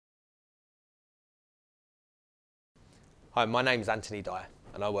Hi, my name is Anthony Dyer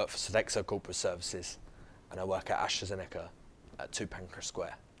and I work for Sodexo Corporate Services and I work at AstraZeneca at 2 Pancras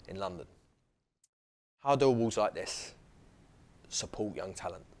Square in London. How do awards like this support young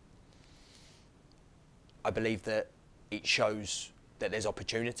talent? I believe that it shows that there's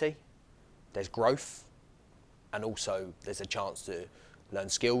opportunity, there's growth, and also there's a chance to learn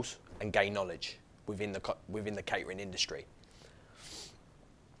skills and gain knowledge within the catering industry.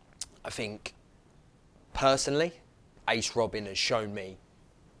 I think personally, Ace Robyns has shown me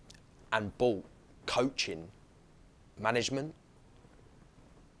and brought coaching, management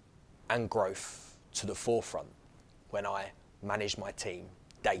and growth to the forefront when I manage my team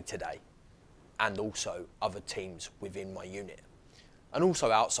day to day and also other teams within my unit and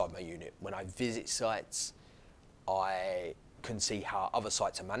also outside my unit. When I visit sites, I can see how other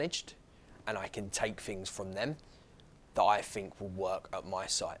sites are managed and I can take things from them that I think will work at my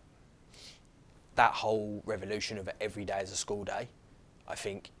site. That whole revolution of every day as a school day, I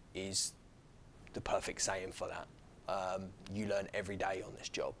think is the perfect saying for that. You learn every day on this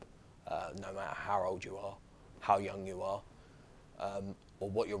job, no matter how old you are, how young you are, or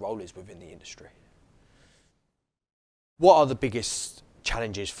what your role is within the industry. What are the biggest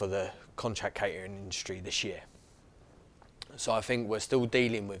challenges for the contract catering industry this year? So I think we're still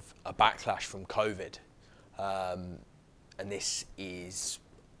dealing with a backlash from COVID, and this is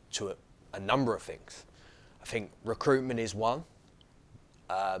to a number of things. I think recruitment is one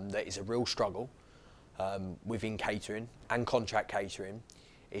that is a real struggle within catering and contract catering.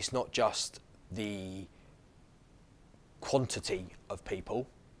 It's not just the quantity of people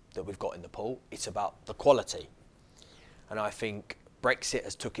that we've got in the pool, it's about the quality. And I think Brexit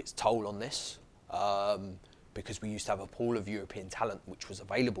has took its toll on this because we used to have a pool of European talent which was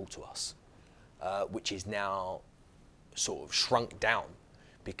available to us, which is now sort of shrunk down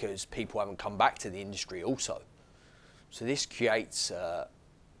because people haven't come back to the industry also. So this creates a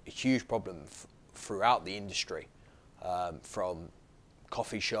huge problem throughout the industry, from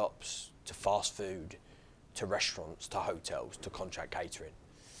coffee shops to fast food to restaurants to hotels to contract catering.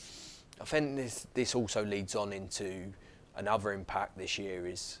 I think this also leads on into another impact this year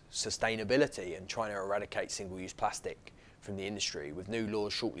is sustainability and trying to eradicate single-use plastic from the industry, with new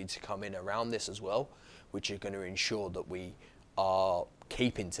laws shortly to come in around this as well, which are going to ensure that we are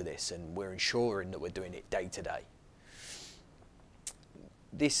keeping to this and we're ensuring that we're doing it day to day.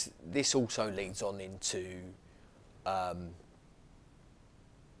 This also leads on into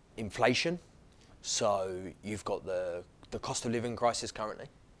inflation. So you've got the cost of living crisis currently.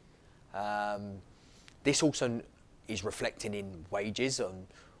 This also is reflecting in wages on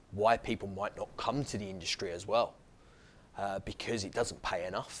why people might not come to the industry as well, because it doesn't pay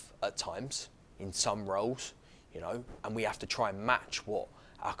enough at times in some roles, you know, and we have to try and match what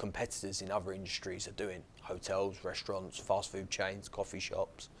our competitors in other industries are doing: hotels, restaurants, fast food chains, coffee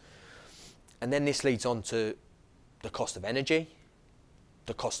shops. And then this leads on to the cost of energy,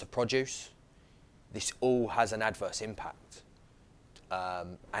 the cost of produce. This all has an adverse impact,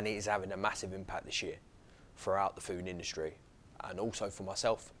 and it is having a massive impact this year throughout the food industry and also for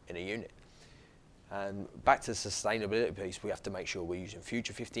myself in a unit. And back to the sustainability piece, we have to make sure we're using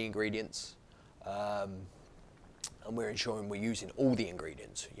future 50 ingredients, and we're ensuring we're using all the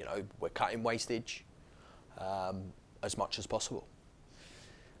ingredients. You know, we're cutting wastage as much as possible.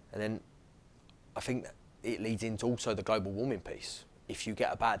 And then I think that it leads into also the global warming piece. If you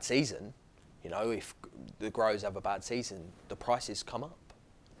get a bad season, you know, if the growers have a bad season, the prices come up.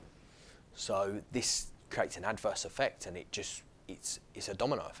 So this creates an adverse effect, and it's a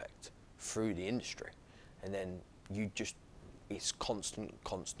domino effect through the industry. And then it's constant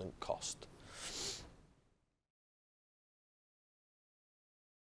cost.